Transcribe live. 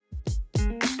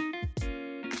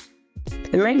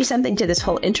There might be something to this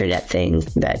whole internet thing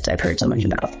that I've heard so much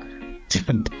about.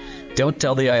 Don't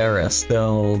tell the IRS.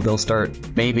 They'll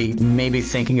start maybe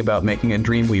thinking about making a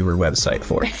Dreamweaver website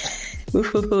for it.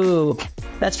 Ooh,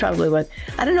 that's probably what.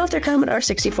 I don't know if their Commodore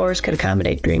 64s could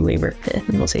accommodate Dreamweaver.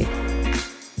 We'll see.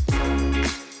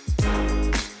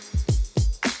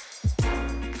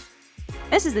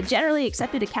 This is the Generally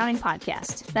Accepted Accounting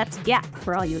Podcast. That's GAAP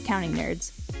for all you accounting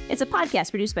nerds. It's a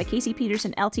podcast produced by Casey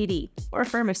Peterson LTD, or a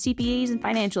firm of CPAs and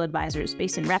financial advisors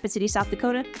based in Rapid City, South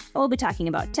Dakota. And we'll be talking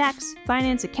about tax,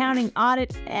 finance, accounting,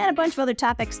 audit, and a bunch of other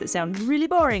topics that sound really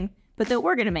boring, but that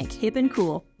we're going to make hip and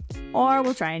cool. Or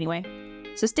we'll try anyway.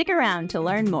 So stick around to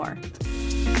learn more.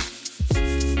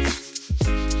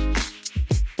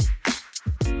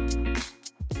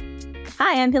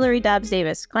 Hi, I'm Hillary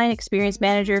Dobbs-Davis, Client Experience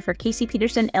Manager for Casey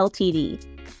Peterson LTD.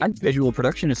 I'm Visual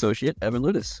Production Associate Evan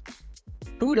Ludis.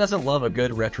 Who doesn't love a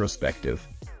good retrospective?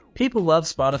 People love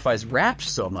Spotify's Wrapped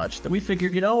so much that we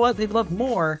figured, you know what, they'd love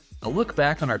more. A look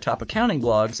back on our top accounting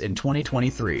blogs in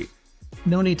 2023.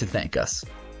 No need to thank us.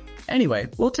 Anyway,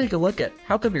 we'll take a look at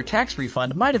how come your tax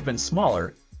refund might have been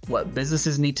smaller, what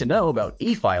businesses need to know about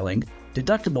e-filing,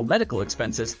 deductible medical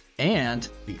expenses, and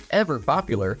the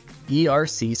ever-popular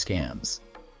ERC scams.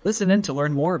 Listen in to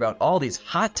learn more about all these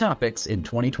hot topics in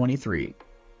 2023.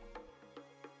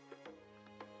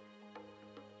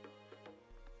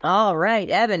 All right,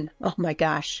 Evan. Oh my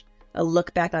gosh. A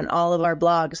look back on all of our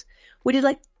blogs. We did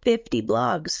like 50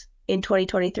 blogs in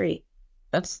 2023.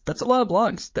 That's a lot of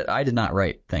blogs that I did not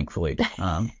write, thankfully.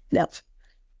 No,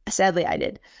 sadly I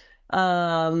did.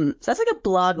 So that's like a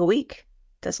blog a week.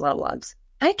 That's a lot of blogs.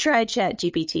 I tried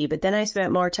ChatGPT, but then I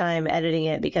spent more time editing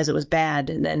it because it was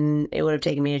bad, and then it would have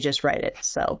taken me to just write it.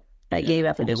 So I gave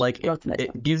up and just wrote the next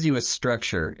one. It gives you a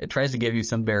structure. It tries to give you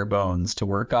some bare bones to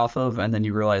work off of, and then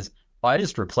you realize, oh, I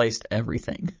just replaced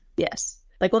everything. Yes.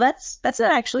 Like, well, that's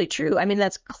not actually true. I mean,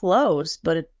 that's close,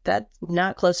 but that's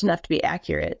not close enough to be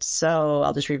accurate. So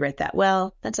I'll just rewrite that.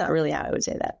 Well, that's not really how I would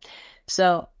say that.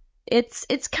 So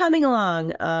it's coming along,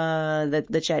 the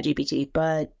ChatGPT,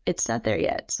 but it's not there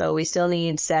yet. So we still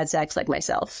need sad sacks like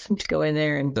myself to go in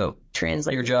there and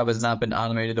translate. Your job has not been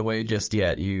automated away just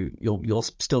yet. You'll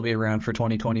still be around for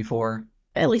 2024.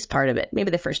 At least part of it.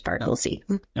 Maybe the first part. We'll see.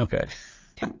 Okay.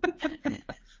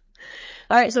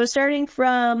 All right, so we're starting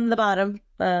from the bottom.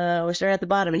 We're starting at the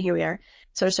bottom, and here we are.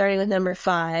 So we're starting with number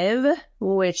 5,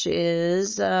 which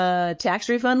is tax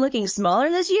refund looking smaller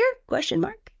this year? Question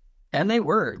mark. And they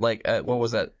were like, what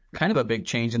was that? Kind of a big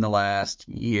change in the last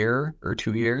year or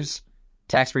 2 years.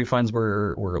 Tax refunds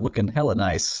were looking hella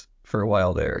nice for a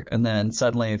while there, and then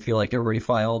suddenly I feel like everybody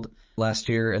filed last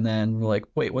year, and then we're like,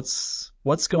 wait, what's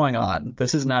going on?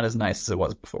 This is not as nice as it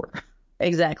was before.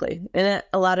 Exactly. And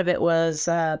a lot of it was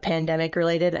pandemic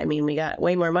related. I mean, we got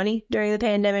way more money during the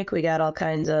pandemic. We got all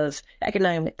kinds of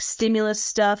economic stimulus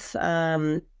stuff.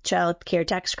 Child care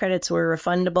tax credits were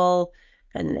refundable,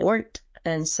 and they weren't.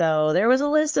 And so there was a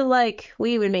list of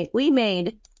we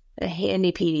made a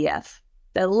handy PDF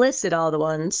that listed all the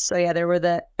ones. So yeah, there were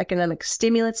the economic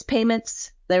stimulus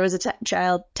payments. There was a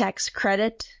child tax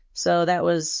credit. So that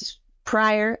was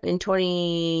prior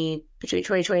between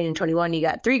 2020 and 21, you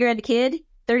got $3,000 a kid,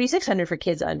 $3,600 for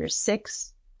kids under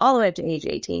 6, all the way up to age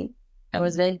 18. That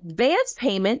was an advance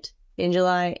payment in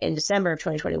July and December of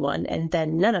 2021, and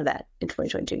then none of that in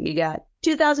 2022. You got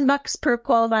 $2,000 per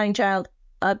qualifying child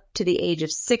up to the age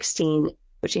of 16,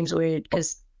 which seems weird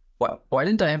because. Why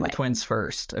didn't I have my twins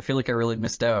first? I feel like I really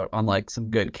missed out on some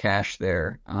good cash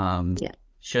there. Yeah,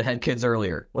 should have had kids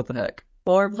earlier. What the heck?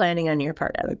 Poor planning on your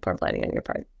part, Evan. Poor planning on your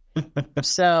part.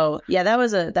 So yeah, that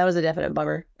was a definite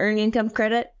bummer. Earned income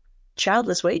credit.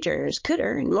 Childless wage earners could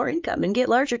earn more income and get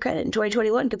larger credit in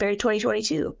 2021 compared to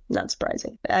 2022. Not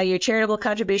surprising. Your charitable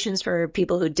contributions for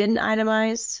people who didn't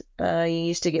itemize, you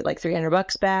used to get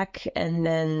 $300 back, and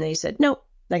then they said, nope,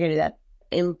 not gonna do that.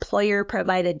 Employer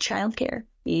provided childcare.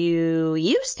 You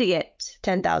used to get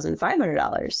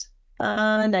 $10,500.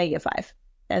 Now you get $5,000.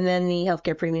 And then the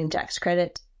healthcare premium tax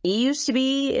credit. It used to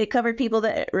be it covered people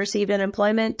that received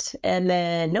unemployment, and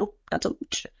then nope, not so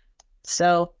much.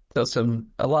 So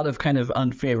a lot of kind of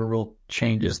unfavorable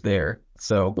changes there.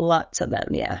 So lots of them,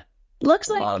 yeah. Looks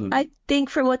like I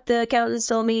think from what the accountants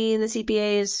told me and the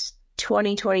CPAs,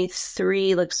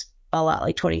 2023 looks a lot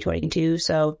like 2022.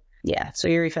 So yeah, so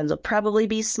your refunds will probably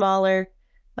be smaller,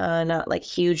 not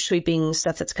huge sweeping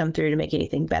stuff that's come through to make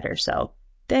anything better. So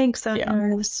thanks,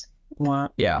 others.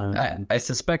 Yeah, I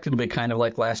suspect it'll be kind of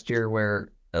like last year, where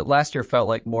last year felt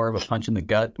like more of a punch in the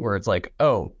gut, where it's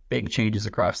big changes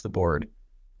across the board.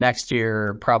 Next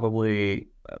year, probably,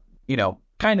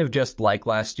 kind of just like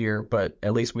last year, but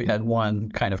at least we had one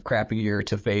kind of crappy year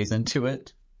to phase into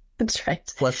it. That's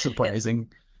right. Less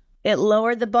surprising. It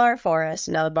lowered the bar for us.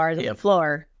 Now the bar is at Yep. the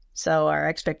floor. So our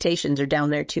expectations are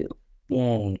down there too.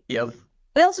 Yep.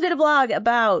 We also did a blog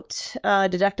about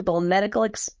deductible medical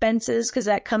expenses because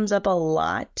that comes up a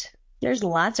lot. There's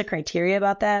lots of criteria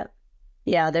about that.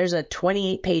 Yeah, there's a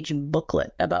 28-page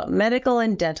booklet about medical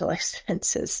and dental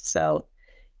expenses. So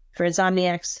for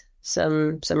insomniacs,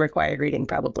 some required reading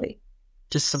probably.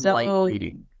 Just some So- light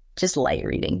reading. Just light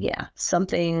reading, yeah.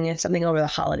 Something over the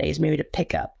holidays, maybe to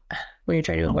pick up when you're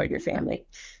trying to avoid your family.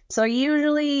 So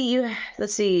usually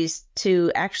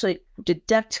to actually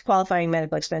deduct qualifying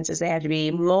medical expenses, they have to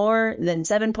be more than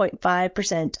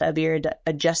 7.5% of your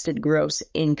adjusted gross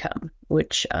income,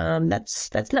 which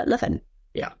that's not nothing.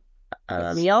 Yeah.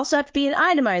 You also have to be an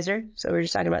itemizer. So we're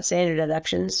just talking about standard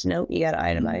deductions. No, you got to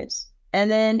itemize. And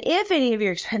then if any of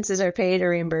your expenses are paid or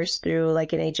reimbursed through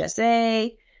like an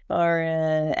HSA or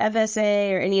a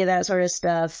FSA or any of that sort of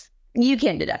stuff, you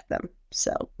can't deduct them.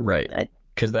 So Right.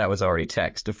 Because that was already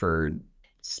tax deferred.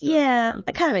 yeah,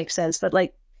 that kind of makes sense. But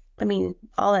like, I mean,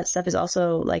 all that stuff is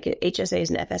also like HSAs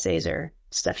and FSAs are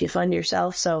stuff you fund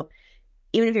yourself. So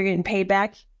even if you're getting paid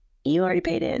back, you already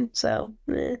paid in. So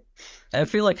I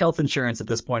feel like health insurance at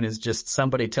this point is just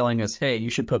somebody telling us, hey, you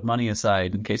should put money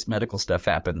aside in case medical stuff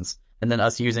happens. And then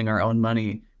us using our own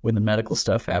money when the medical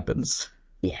stuff happens.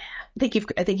 yeah, I think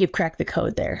you've cracked the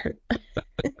code there.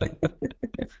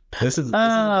 This is an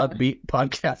upbeat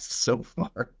podcast so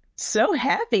far. So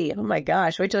happy. Oh my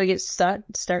gosh. Wait till we start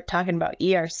talking about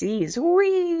ERCs.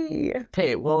 Whee!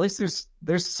 Hey, well, at least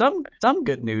there's some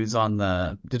good news on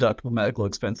the deductible medical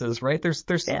expenses, right? There's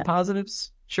some Yeah.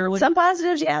 positives, surely. Some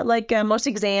positives, yeah, like most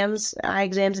exams, eye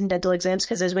exams and dental exams,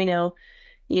 because as we know,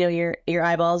 your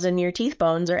eyeballs and your teeth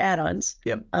bones are add-ons.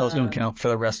 Yep, those don't count for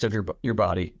the rest of your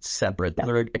body separate. Yeah.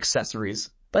 They're accessories.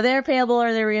 But they're payable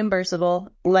or they're reimbursable,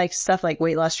 like stuff like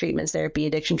weight loss treatments, therapy,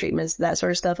 addiction treatments, that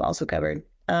sort of stuff also covered.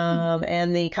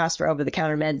 And the cost for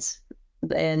over-the-counter meds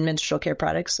and menstrual care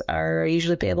products are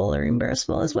usually payable or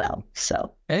reimbursable as well.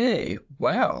 So, Hey,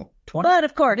 wow. but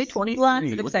of course, 2023, lots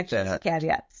of look at exceptions, that.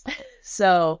 caveats.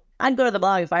 So I'd go to the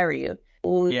blog if I were you.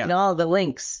 Yeah. And all the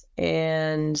links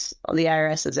and the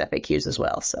IRS's FAQs as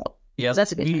well. So Yes,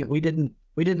 that's a good time. we didn't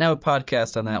have a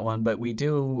podcast on that one, but we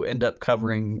do end up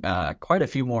covering quite a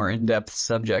few more in-depth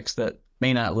subjects that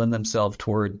may not lend themselves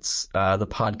towards the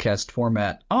podcast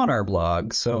format on our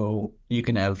blog. So you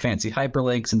can have fancy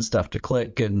hyperlinks and stuff to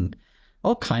click and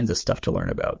all kinds of stuff to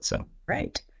learn about. So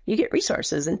Right. You get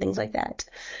resources and things like that.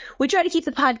 We try to keep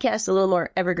the podcast a little more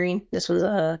evergreen. This one's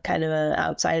kind of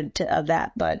outside of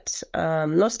that, but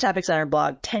most topics on our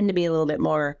blog tend to be a little bit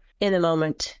more in the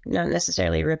moment, not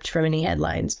necessarily ripped from any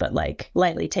headlines, but like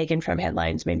lightly taken from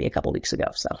headlines maybe a couple weeks ago.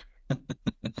 So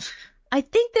I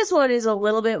think this one is a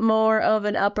little bit more of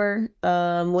an upper,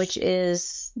 which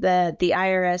is that the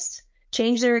IRS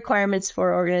changed their requirements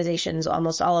for organizations,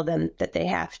 almost all of them, that they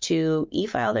have to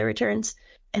e-file their returns.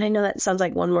 And I know that sounds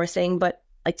like one more thing, but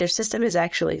like their system is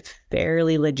actually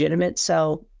fairly legitimate.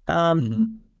 So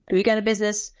if you got a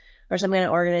business or some kind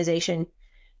of organization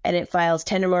and it files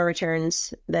 10 or more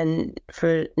returns, then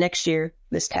for next year,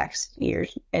 this tax year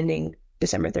ending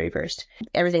December 31st,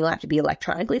 everything will have to be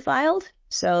electronically filed.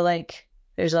 So like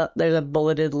there's a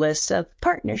bulleted list of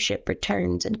partnership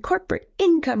returns and corporate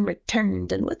income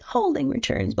returns and withholding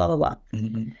returns, blah, blah, blah.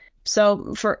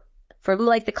 So for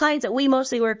like the clients that we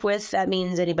mostly work with, that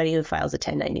means anybody who files a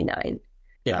 1099.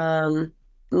 Yeah.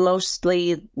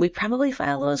 Mostly, we probably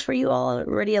file those for you all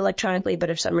already electronically, but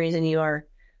if some reason you are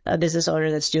a business owner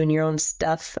that's doing your own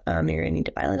stuff, you're going to need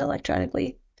to file it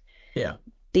electronically. Yeah.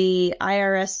 The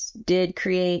IRS did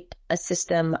create a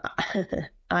system,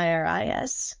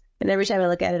 IRIS, and every time I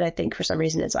look at it, I think for some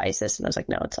reason it's ISIS, and I was like,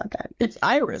 no, it's not that. It's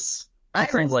Iris. That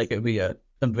Iris. sounds like it'd be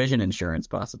some vision insurance,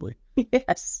 possibly.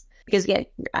 Yes. Because again,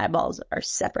 your eyeballs are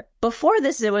separate. Before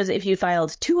this, it was if you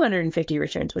filed 250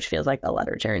 returns, which feels like a lot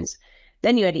of returns,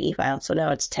 then you had to e-file. So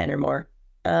now it's 10 or more.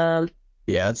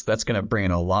 Yeah, that's going to bring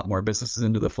in a lot more businesses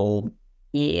into the fold.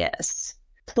 Yes.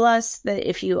 Plus, that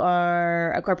if you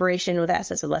are a corporation with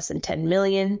assets of less than 10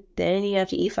 million, then you have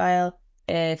to e-file.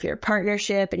 If you're a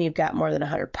partnership and you've got more than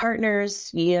 100 partners,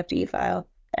 you have to e-file.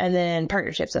 And then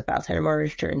partnerships that file 10 or more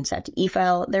returns have to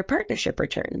e-file their partnership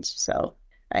returns. So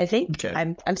I think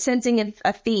Okay. I'm sensing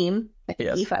a theme. I think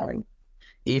Yes. e-filing.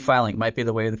 E-filing might be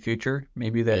the way of the future.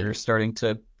 Maybe they're starting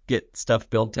to get stuff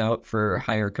built out for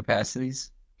higher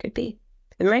capacities. Could be.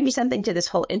 There might be something to this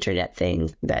whole internet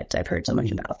thing that I've heard so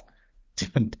much about.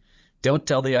 Don't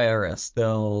tell the IRS.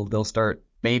 They'll start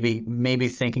maybe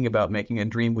thinking about making a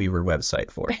Dreamweaver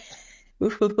website for it.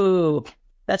 Ooh,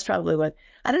 That's probably what.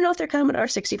 I don't know if their Commodore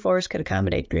 64s could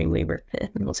accommodate Dreamweaver.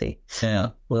 We'll see. Yeah,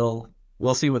 we'll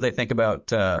see what they think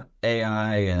about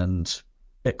AI and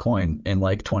Bitcoin in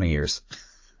like 20 years.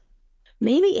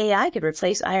 Maybe AI could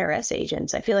replace IRS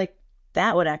agents. I feel like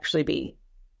that would actually be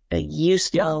a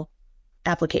useful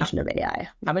application of AI.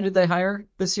 How many did they hire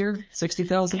this year?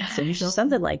 60,000?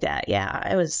 Something like that.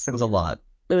 Yeah, It was a lot.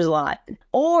 It was a lot.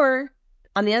 Or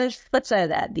on the other flip side of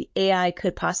that, the AI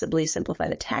could possibly simplify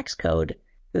the tax code,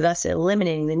 thus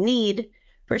eliminating the need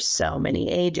for so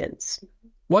many agents.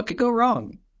 What could go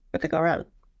wrong? What could go wrong?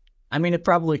 I mean, it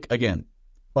probably, again,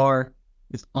 bar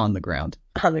is on the ground.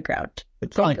 On the ground.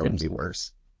 It probably couldn't be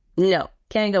worse. No,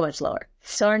 can't go much lower.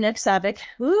 So our next topic,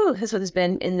 this one has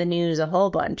been in the news a whole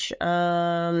bunch. The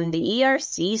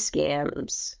ERC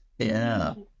scams.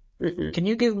 Yeah. Mm-hmm. Can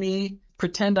you give me,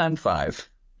 pretend I'm 5,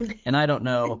 and I don't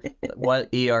know what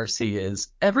ERC is.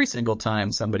 Every single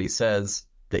time somebody says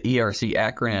the ERC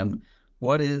acronym,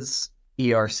 what is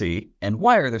ERC and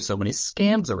why are there so many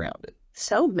scams around it?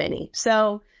 So many.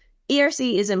 So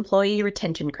ERC is employee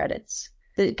retention credits.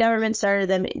 The government started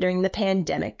them during the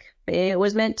pandemic. It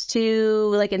was meant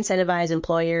to like incentivize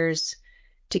employers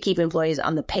to keep employees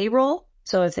on the payroll.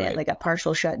 So if they had like a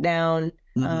partial shutdown,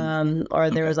 or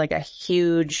there was like a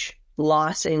huge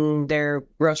loss in their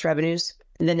gross revenues,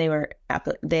 then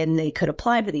they could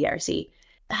apply for the ERC.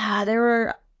 There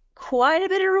were quite a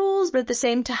bit of rules, but at the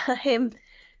same time,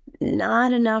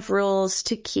 not enough rules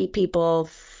to keep people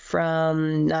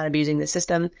from not abusing the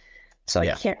system. So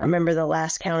I can't remember the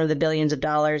last count of the billions of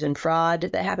dollars in fraud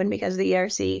that happened because of the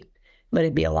ERC, but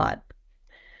it'd be a lot.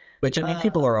 Which, I mean,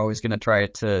 people are always going to try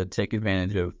to take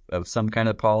advantage of some kind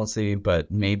of policy,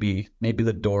 but maybe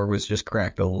the door was just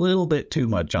cracked a little bit too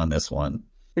much on this one.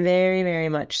 Very, very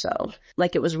much so.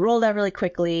 Like it was rolled out really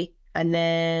quickly, and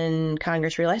then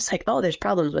Congress realized, like, oh, there's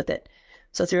problems with it.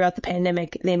 So throughout the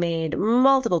pandemic, they made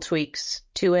multiple tweaks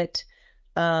to it,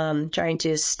 trying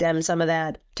to stem some of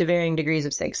that to varying degrees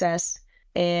of success.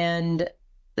 And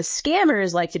the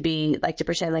scammers like to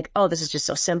pretend like, oh, this is just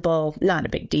so simple, not a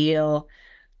big deal.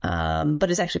 But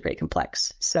it's actually pretty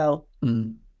complex. So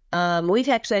we've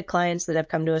actually had clients that have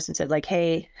come to us and said like,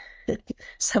 hey,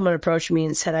 someone approached me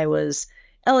and said I was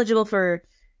eligible for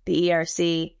the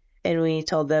ERC. And we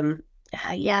told them,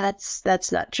 yeah,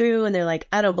 that's not true. And they're like,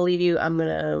 I don't believe you. I'm going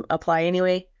to apply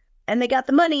anyway. And they got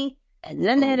the money and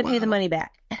then they had to pay the money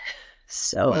back.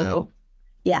 So,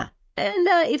 yeah. And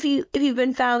if you've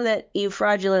been found that you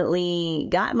fraudulently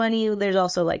got money, there's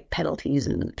also like penalties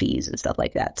and fees and stuff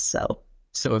like that. So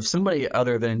if somebody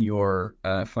other than your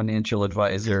financial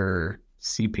advisor,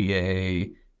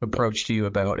 CPA, approached you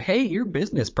about, hey, your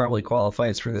business probably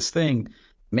qualifies for this thing,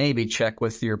 maybe check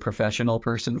with your professional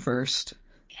person first.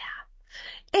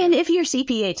 Yeah. And if your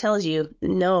CPA tells you,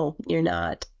 no, you're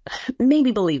not,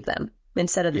 maybe believe them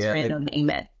instead of this random name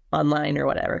met online or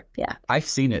whatever. Yeah. I've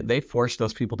seen it. They force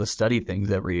those people to study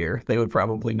things every year. They would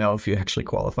probably know if you actually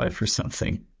qualified for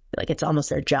something. Like it's almost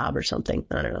their job or something.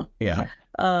 I don't know. Yeah.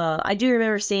 I do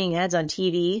remember seeing ads on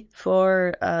TV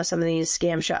for some of these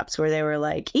scam shops where they were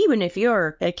like, even if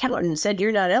your accountant said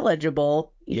you're not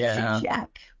eligible, you should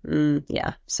check.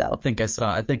 Yeah. So I think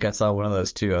I saw one of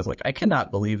those too. I was like, I cannot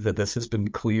believe that this has been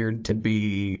cleared to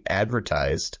be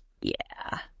advertised. Yeah.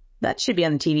 That should be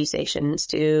on the TV stations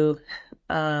to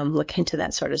look into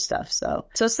that sort of stuff. So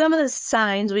some of the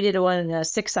signs, we did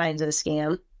 6 signs of the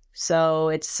scam. So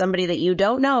it's somebody that you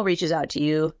don't know reaches out to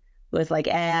you with like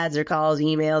ads or calls,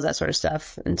 emails, that sort of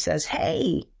stuff, and says,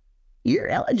 hey, you're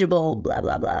eligible, blah,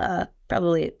 blah, blah.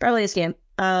 Probably a scam.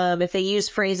 If they use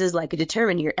phrases like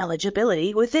determine your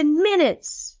eligibility within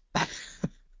minutes.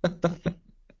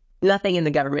 Nothing in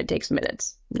the government takes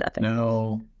minutes. Nothing.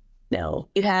 No.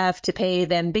 You have to pay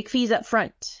them big fees up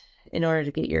front in order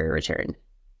to get your return.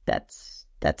 That's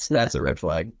a red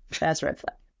flag. That's a red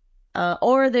flag.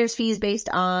 Or there's fees based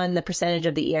on the percentage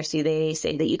of the ERC they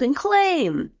say that you can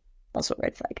claim. Also a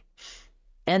red flag.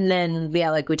 And then, yeah,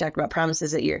 like we talked about,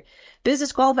 promises that your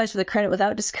business qualifies for the credit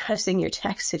without discussing your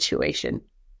tax situation.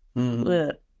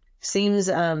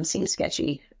 Seems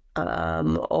sketchy.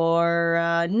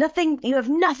 Or nothing. You have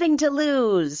nothing to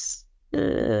lose.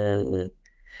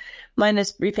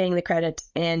 Minus repaying the credit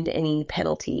and any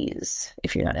penalties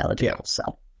if you're not eligible. Yeah.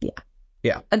 So,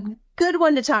 yeah. A good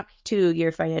one to talk to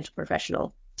your financial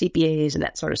professional, CPAs and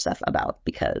that sort of stuff about,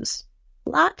 because a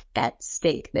lot at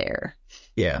stake there.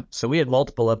 Yeah. So we had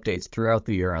multiple updates throughout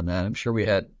the year on that. I'm sure we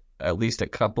had at least a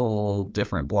couple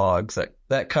different blogs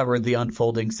that covered the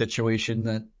unfolding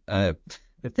situation that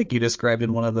I think you described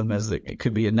in one of them as it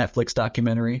could be a Netflix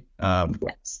documentary.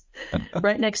 Yes.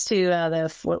 Right next to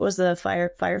what was the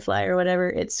Firefly or whatever.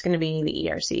 It's going to be the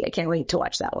ERC. I can't wait to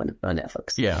watch that one on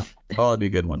Netflix. Yeah. Oh, that'd be a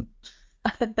good one.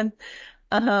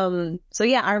 So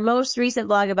yeah, our most recent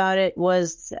vlog about it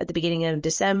was at the beginning of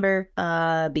December,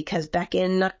 because back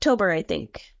in October, I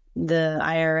think, the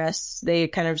IRS, they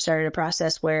kind of started a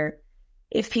process where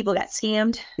if people got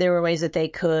scammed, there were ways that they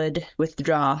could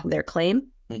withdraw their claim.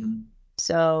 Mhm.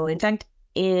 So in fact,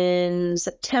 in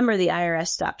September, the IRS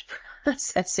stopped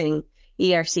processing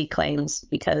ERC claims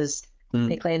because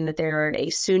they claimed that there were a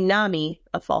tsunami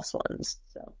of false ones.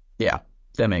 So Yeah,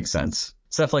 that makes sense.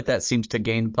 Stuff like that seems to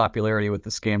gain popularity with the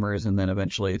scammers, and then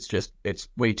eventually it's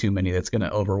way too many that's going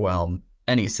to overwhelm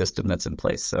any system that's in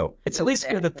place. So it's at least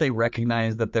good that they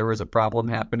recognized that there was a problem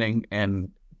happening and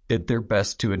did their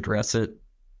best to address it.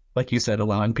 Like you said,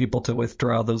 allowing people to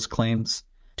withdraw those claims.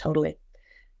 totally.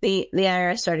 The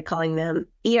IRS started calling them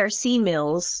ERC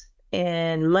mills,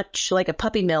 and much like a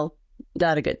puppy mill,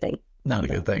 not a good thing. Not a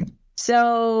good thing.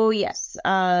 So yes, the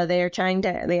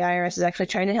IRS is actually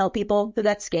trying to help people who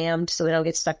got scammed so they don't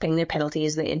get stuck paying their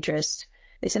penalties, the interest.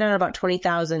 They sent out about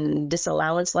 20,000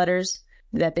 disallowance letters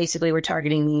that basically were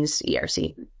targeting these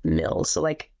ERC mills. So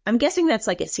like, I'm guessing that's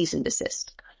like a cease and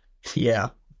desist. Yeah.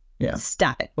 Yeah.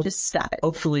 Stop it. Just stop it.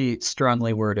 Hopefully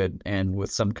strongly worded and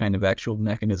with some kind of actual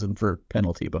mechanism for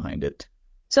penalty behind it.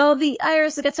 So the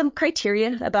IRS has got some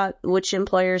criteria about which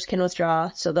employers can withdraw.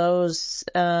 So those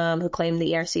who claim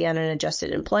the ERC on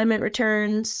unadjusted employment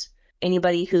returns,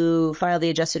 anybody who filed the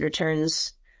adjusted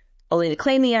returns only to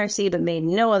claim the ERC but made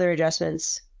no other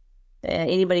adjustments,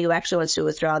 anybody who actually wants to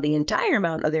withdraw the entire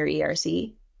amount of their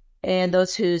ERC, and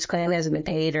those whose claim hasn't been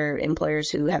paid, or employers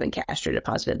who haven't cashed or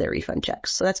deposited their refund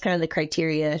checks. So that's kind of the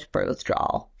criteria for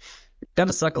withdrawal.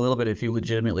 Gotta suck a little bit if you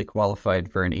legitimately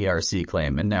qualified for an ERC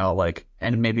claim and now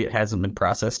and maybe it hasn't been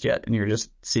processed yet and you're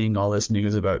just seeing all this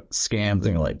news about scams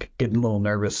and you're like getting a little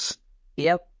nervous.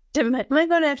 Yep. Am I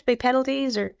going to have to pay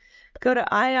penalties or go to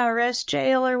IRS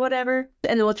jail or whatever?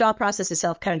 And the withdrawal process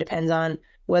itself kind of depends on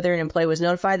whether an employee was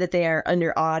notified that they are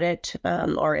under audit,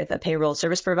 or if a payroll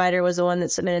service provider was the one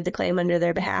that submitted the claim under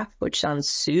their behalf, which sounds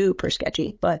super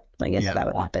sketchy, but I guess that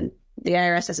would happen. The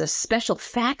IRS has a special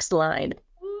fax line.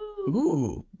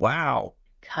 Ooh, wow.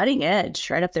 Cutting edge,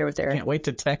 right up there with their... Can't wait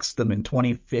to text them in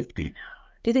 2050. Do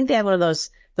you think they have one of those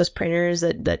printers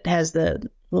that has the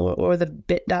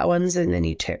bit dot ones, and then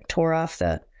you tore off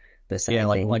the side? Yeah,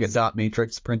 like a dot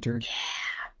matrix printer.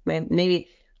 Yeah. Maybe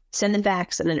send them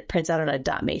fax and then it prints out on a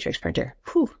dot matrix printer.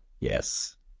 Whew.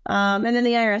 Yes. And then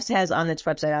the IRS has on its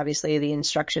website, obviously, the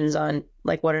instructions on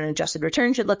like what an adjusted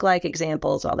return should look like,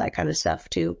 examples, all that kind of stuff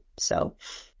too. So,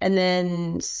 and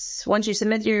then once you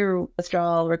submit your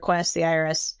withdrawal request, the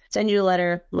IRS send you a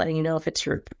letter letting you know if it's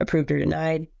approved or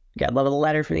denied. You got to love a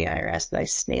letter from the IRS,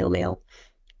 nice snail mail.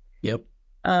 Yep.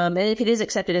 And if it is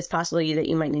accepted, it's possible that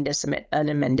you might need to submit an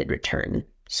amended return.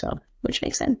 So, which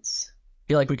makes sense. I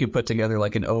feel like we could put together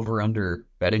like an over-under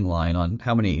betting line on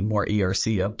how many more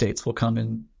ERC updates will come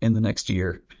in the next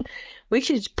year. We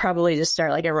should probably just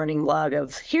start like a running blog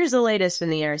of here's the latest in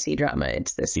the ERC drama.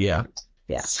 It's this. Yeah.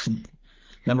 Yeah.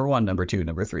 Number 1, number 2,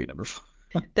 number 3, number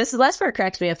 4. This last part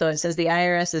cracks me up though. It says the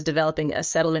IRS is developing a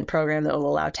settlement program that will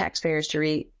allow taxpayers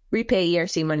to repay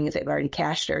ERC money if they've already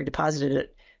cashed or deposited a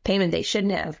payment they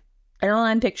shouldn't have. And all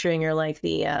I'm picturing are like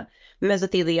the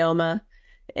mesothelioma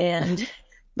and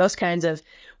those kinds of,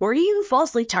 were you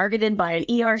falsely targeted by an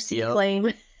ERC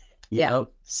claim? Yeah.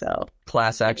 So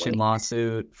class action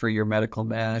lawsuit for your medical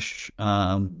mesh.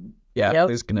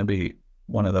 There's going to be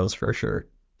one of those for sure.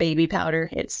 Baby powder.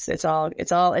 It's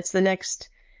the next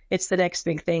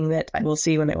big thing that I will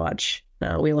see when I watch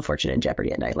Wheel of Fortune and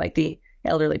Jeopardy at night, like the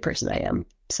elderly person I am.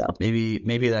 So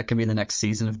maybe that can be the next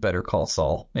season of Better Call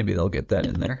Saul. Maybe they'll get that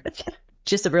in there.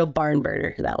 Just a real barn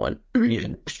burner, that one.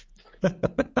 Yeah.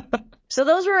 So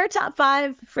those were our top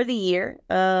 5 for the year.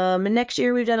 And next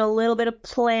year we've done a little bit of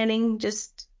planning,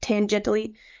 just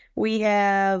tangentially.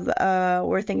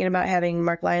 We're thinking about having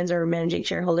Mark Lyons, our managing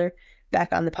shareholder,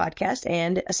 back on the podcast,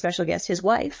 and a special guest, his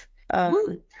wife,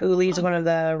 who leads one of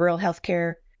the rural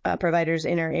healthcare providers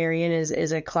in our area and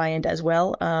is a client as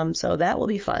well. So that will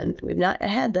be fun. We've not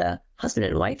had the husband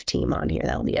and wife team on here.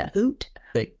 That'll be a hoot.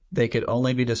 They could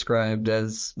only be described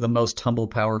as the most humble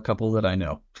power couple that I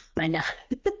know. I know.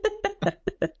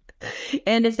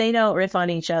 And if they don't riff on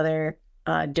each other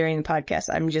during the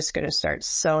podcast, I'm just going to start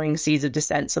sowing seeds of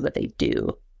dissent so that they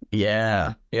do.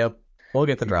 Yeah. Yep. We'll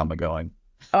get the drama going.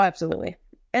 Oh, absolutely.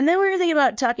 And then we were thinking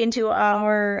about talking to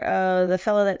the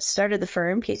fellow that started the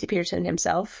firm, Casey Peterson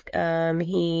himself.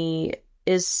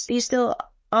 He's still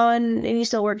on, and he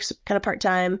still works kind of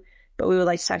part-time, but we would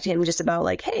like to talk to him just about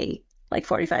like, hey, like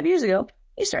 45 years ago,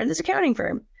 you started this accounting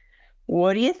firm.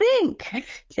 What do you think?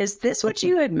 Is this what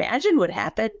you imagined would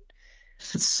happen?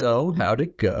 So, how'd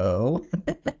it go?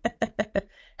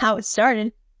 How it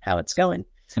started, how it's going.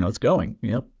 How it's going.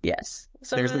 Yep. Yes.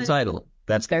 So There's the title.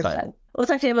 That's the there's title. that. We'll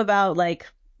talk to him about like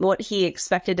what he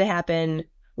expected to happen,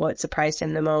 what surprised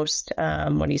him the most,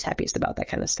 what he's happiest about, that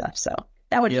kind of stuff. So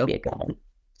that would be a good one.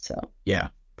 So Yeah,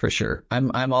 for sure.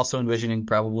 I'm also envisioning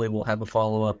probably we'll have a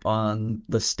follow-up on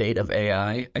the state of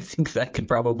AI. I think that could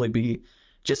probably be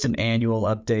just an annual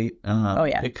update. Oh,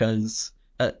 yeah. Because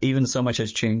even so much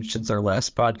has changed since our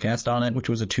last podcast on it, which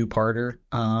was a two-parter,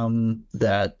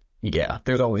 that, yeah,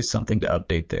 there's always something to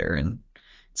update there. And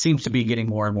it seems to be getting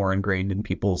more and more ingrained in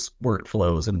people's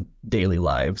workflows and daily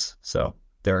lives. So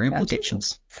there are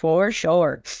implications. for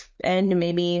sure. And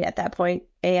maybe at that point,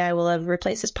 AI will have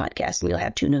replaced this podcast and we'll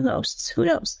have 2 new hosts. Who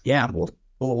knows? Yeah,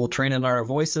 we'll train in our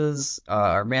voices,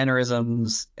 our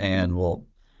mannerisms, and we'll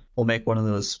make one of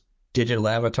those digital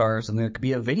avatars, and there could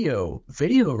be a video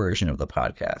version of the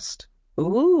podcast.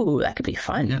 Ooh, that could be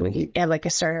fun. Yeah. We could have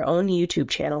like start our own YouTube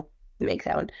channel. Make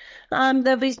that one.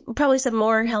 There'll be probably some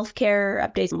more healthcare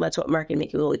updates. That's what Mark and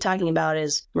Mickey will be talking about,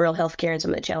 is rural healthcare and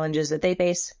some of the challenges that they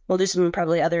face. We'll do some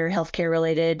probably other healthcare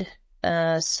related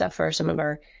stuff for some of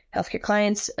our healthcare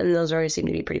clients, and those always seem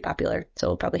to be pretty popular. So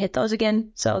we'll probably hit those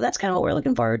again. So that's kind of what we're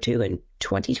looking forward to in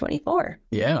 2024.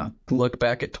 Yeah, look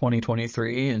back at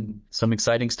 2023 and some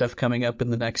exciting stuff coming up in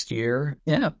the next year.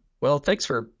 Yeah, well, thanks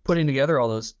for putting together all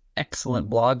those excellent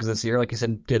blogs this year. Like I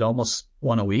said, did almost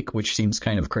one a week, which seems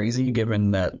kind of crazy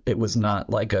given that it was not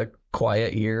like a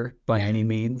quiet year by any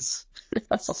means.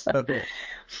 I'm starting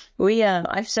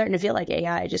to feel like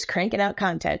AI just cranking out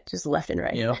content just left and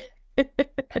right. Yeah.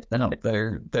 No,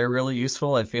 they're really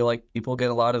useful. I feel like people get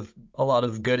a lot of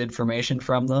good information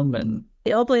from them, and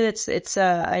hopefully it's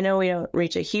I know we don't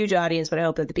reach a huge audience, but I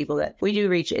hope that the people that we do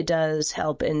reach, it does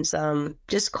help in some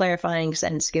just clarifying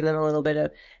sense, give them a little bit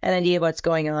of an idea of what's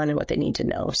going on and what they need to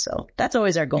know. So that's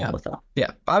always our goal with them.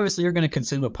 Yeah, obviously you're going to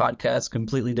consume a podcast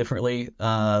completely differently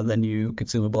than you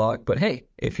consume a blog, but hey,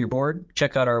 if you're bored,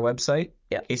 check out our website,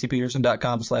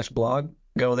 caseypeterson.com/blog.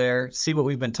 Go there, see what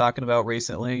we've been talking about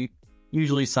recently.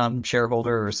 Usually some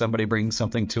shareholder or somebody brings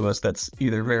something to us that's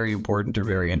either very important or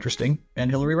very interesting,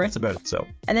 and Hillary writes about it. So,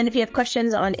 and then if you have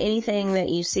questions on anything that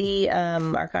you see,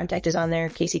 our contact is on there,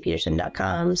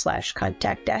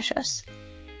 caseypeterson.com/contact-us.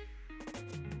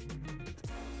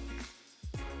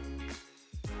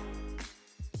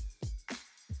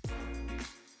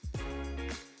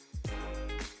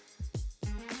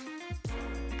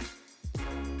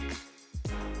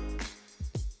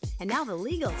 And now the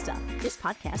legal stuff. This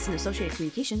podcast and associated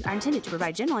communications are intended to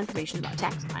provide general information about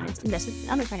tax, finance, investment,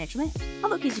 and other financial matters.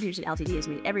 Although Casey Peterson LTD has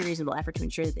made every reasonable effort to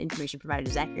ensure that the information provided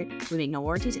is accurate, we make no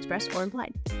warranties expressed or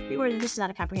implied. Be aware that this is not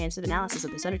a comprehensive analysis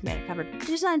of the subject matter covered. It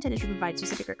is not intended to provide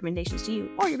specific recommendations to you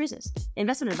or your business.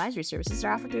 Investment advisory services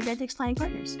are offered through Advantex Planning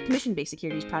Partners. Commission-based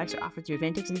securities products are offered through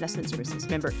Advantex Investment Services,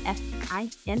 member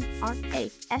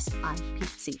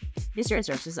FINRA-SIPC. Distribution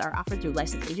services are offered through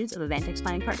licensed agents of Advantex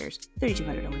Planning Partners,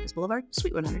 3200 Olympus Boulevard,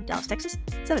 Suite 100, Dallas, Texas,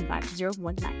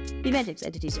 75019. The Advantex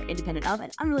entities are independent of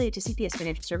and unrelated to CPS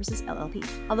Financial Services, LLP.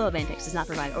 Although Advantex does not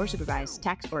provide or supervise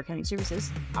tax or accounting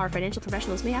services, our financial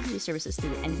professionals may offer these services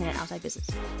through an independent outside business.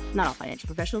 Not all financial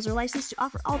professionals are licensed to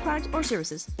offer all products or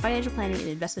services. Financial planning and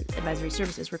investment advisory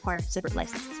services require separate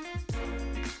licenses.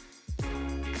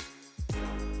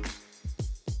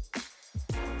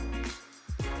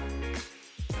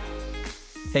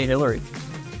 hey Hillary,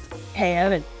 Hey,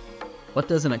 Evan. what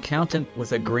does an accountant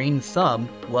with a green thumb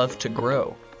love to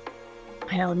grow?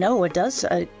 I don't know. What does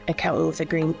an accountant with a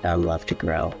green thumb love to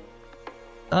grow?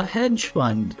 A hedge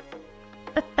fund.